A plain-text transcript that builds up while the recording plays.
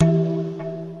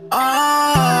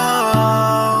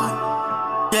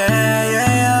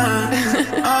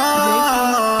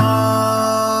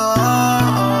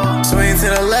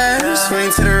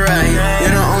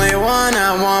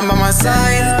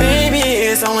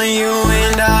only you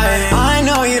and I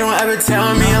know you don't ever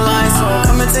tell me a lie, so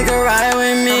come and take a ride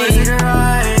with me.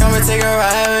 Come and take a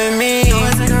ride with me. Come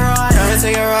and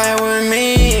take a ride with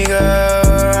me,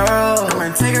 girl. Come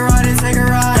and take a ride and take a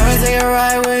ride. Come and take a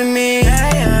ride with me.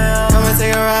 Come and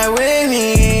take a ride with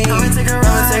me. Come and take a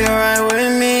ride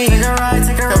with me. Come and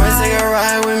take a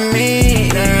ride with me.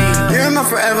 You're my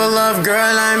forever love,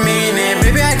 girl, I mean it.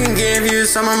 Baby, I can give you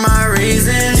some of my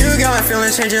reasons. You got my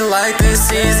feelings changing like this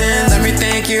season. Let me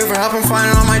thank you for helping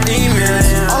find all my demons.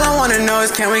 All I wanna know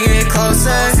is, can we get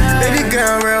closer? Baby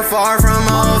girl, real far from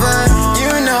over.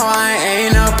 You know I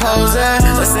ain't a poser.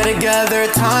 Let's stay together,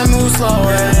 time moves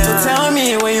slower. So tell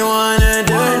me what you wanna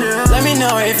do. Let me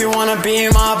know if you wanna be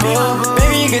my boo.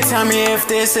 Baby, you can tell me if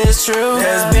this is true,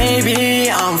 cause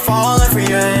baby, I'm falling for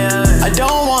you. I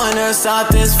don't wanna stop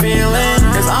this feeling,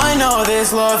 cause I know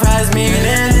this love has meaning.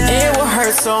 It will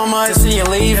hurt so much to see you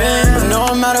leaving, but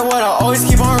no matter what, I'll always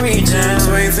keep on reaching.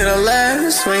 Swing to the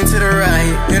left, swing to the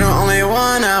right. You're the only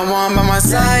one I want by my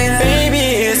side.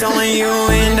 Baby, it's only you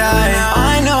and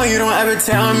I know you don't ever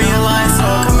tell me a lie, so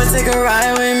come and take a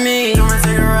ride with me. Come and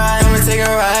take a ride. Come and take a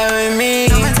ride with me.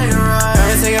 Come and take a ride. Come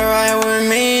and take a ride with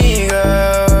me,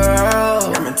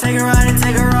 girl. Come and take a ride and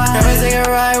take a ride. Come and take a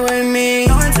ride with me.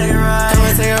 Come and take a ride. Come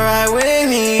and take a ride with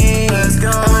me. Let's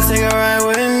go. Come and take a ride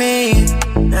with me.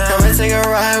 Come and take a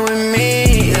ride with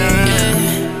me.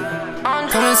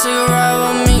 Come and take a ride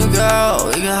with me, girl.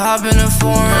 We can hop in the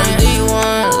foreign.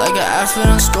 D1, like an athlete,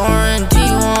 I'm scoring.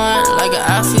 D1, like an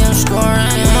athlete, I'm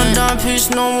scoring. You're my dime piece,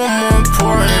 no one more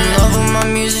important. Love with my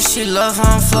music, she love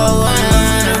how I'm flowing.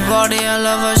 Loving her body, I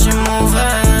love how she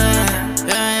moving.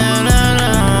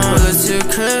 Pull it to the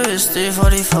crib, it's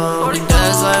 3:44.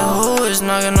 Dad's like, who is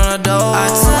knocking on the door? I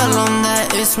tell him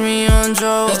that it's me,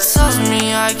 Andro. He tells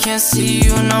me I can't see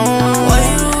you, no. Why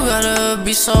you gotta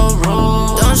be so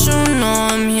rude? Don't you know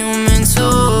I'm human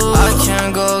too? I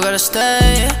can't go, gotta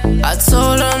stay. I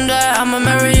told him that I'ma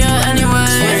marry you anyway.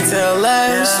 Swing to the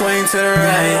left, swing to the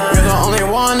right. You're the only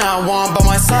one I want by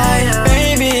my side.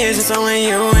 Baby, it's just only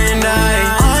you and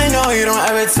I know you don't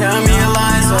ever tell me a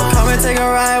lie, so come and take a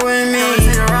ride with me.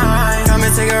 Come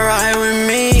and take a ride with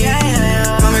me.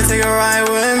 Come and take a ride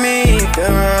with me,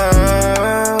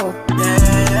 girl.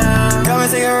 Come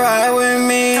and take a ride with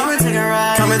me. Come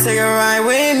and take a ride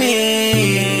with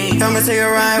me. Come and take a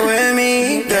ride with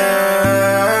me, girl.